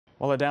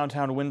Well, a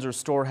downtown Windsor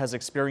store has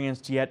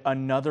experienced yet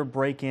another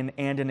break-in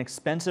and an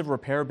expensive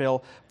repair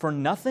bill for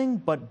nothing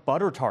but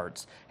butter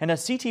tarts. And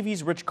as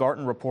CTV's Rich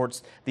Garton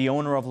reports, the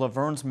owner of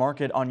Laverne's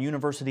Market on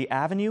University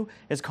Avenue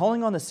is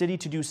calling on the city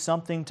to do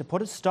something to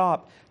put a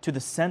stop to the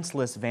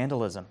senseless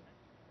vandalism.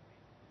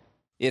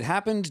 It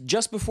happened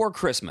just before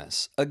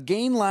Christmas,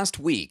 again last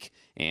week,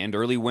 and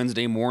early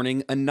Wednesday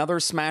morning, another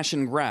smash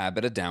and grab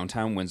at a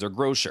downtown Windsor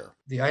grocer.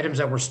 The items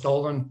that were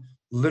stolen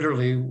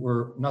literally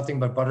were nothing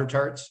but butter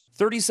tarts.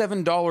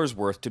 $37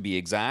 worth to be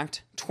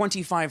exact,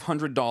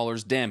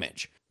 $2,500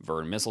 damage.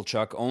 Vern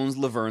Misselchuk owns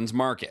Laverne's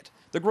Market.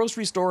 The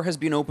grocery store has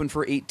been open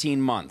for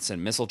 18 months,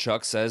 and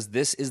Misselchuk says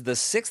this is the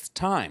 6th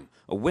time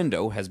a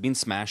window has been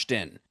smashed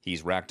in.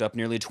 He's racked up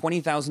nearly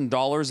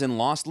 $20,000 in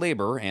lost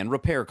labor and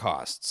repair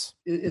costs.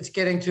 It's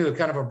getting to a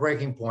kind of a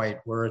breaking point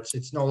where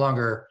it's no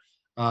longer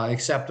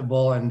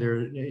acceptable,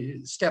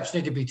 and steps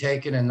need to be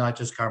taken and not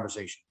just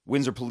conversation.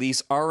 Windsor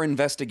police are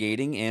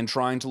investigating and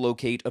trying to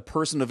locate a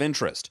person of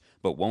interest,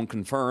 but won't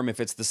confirm if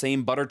it's the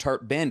same butter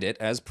tart bandit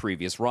as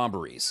previous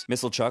robberies.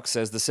 Misselchuk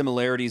says the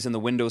similarities in the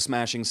window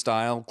smashing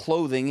style,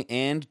 clothing,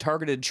 and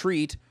targeted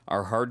treat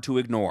are hard to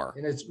ignore.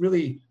 And it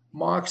really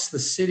mocks the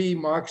city,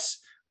 mocks,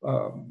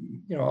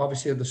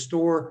 obviously the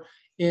store.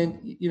 And,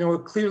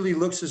 it clearly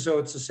looks as though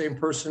it's the same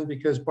person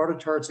because butter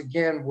tarts,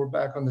 again, were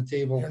back on the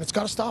table. And it's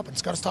got to stop.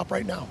 It's got to stop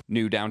right now.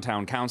 New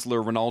downtown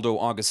councillor Ronaldo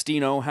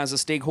Augustino has a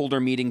stakeholder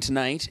meeting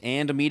tonight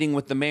and a meeting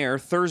with the mayor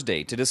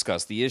Thursday to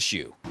discuss the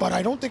issue. But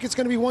I don't think it's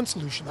going to be one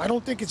solution. I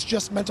don't think it's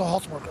just mental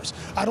health workers.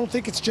 I don't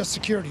think it's just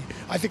security.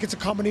 I think it's a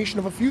combination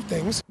of a few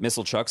things.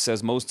 Misselchuk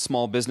says most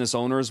small business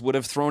owners would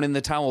have thrown in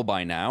the towel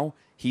by now.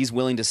 He's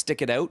willing to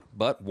stick it out,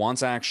 but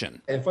wants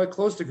action. If I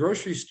close the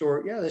grocery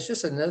store, that's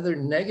just another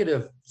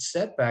negative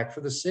setback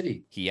for the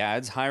city. He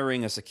adds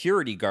hiring a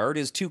security guard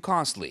is too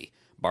costly.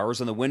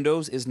 Bars on the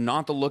windows is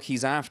not the look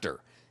he's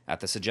after. At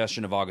the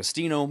suggestion of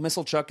Augustino,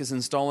 Misselchuk is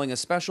installing a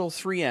special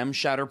 3M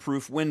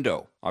shatterproof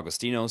window.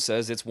 Augustino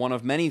says it's one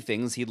of many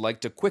things he'd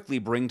like to quickly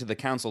bring to the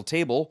council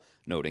table,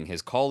 noting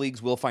his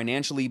colleagues will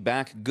financially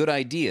back good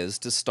ideas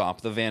to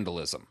stop the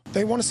vandalism.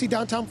 They want to see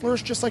downtown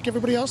flourish just like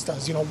everybody else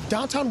does.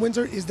 Downtown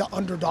Windsor is the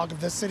underdog of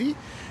this city,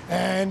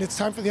 and it's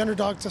time for the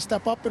underdog to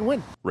step up and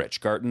win.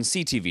 Rich Garton,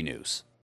 CTV News.